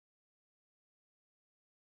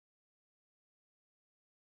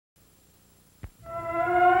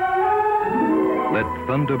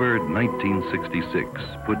Thunderbird 1966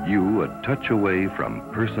 put you a touch away from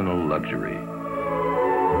personal luxury.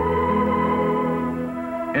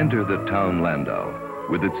 Enter the Town Landau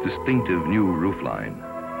with its distinctive new roofline.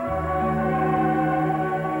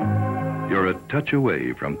 You're a touch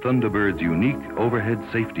away from Thunderbird's unique overhead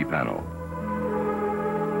safety panel.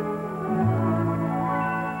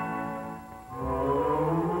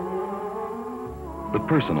 The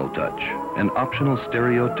personal touch, an optional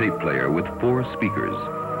stereo tape player with 4 speakers.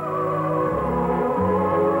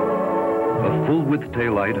 A full-width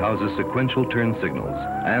taillight houses sequential turn signals,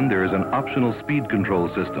 and there is an optional speed control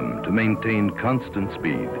system to maintain constant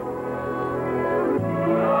speed.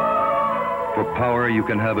 For power, you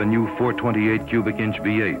can have a new 428 cubic inch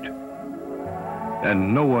V8.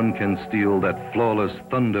 And no one can steal that flawless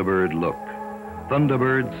Thunderbird look.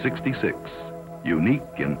 Thunderbird 66,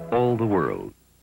 unique in all the world.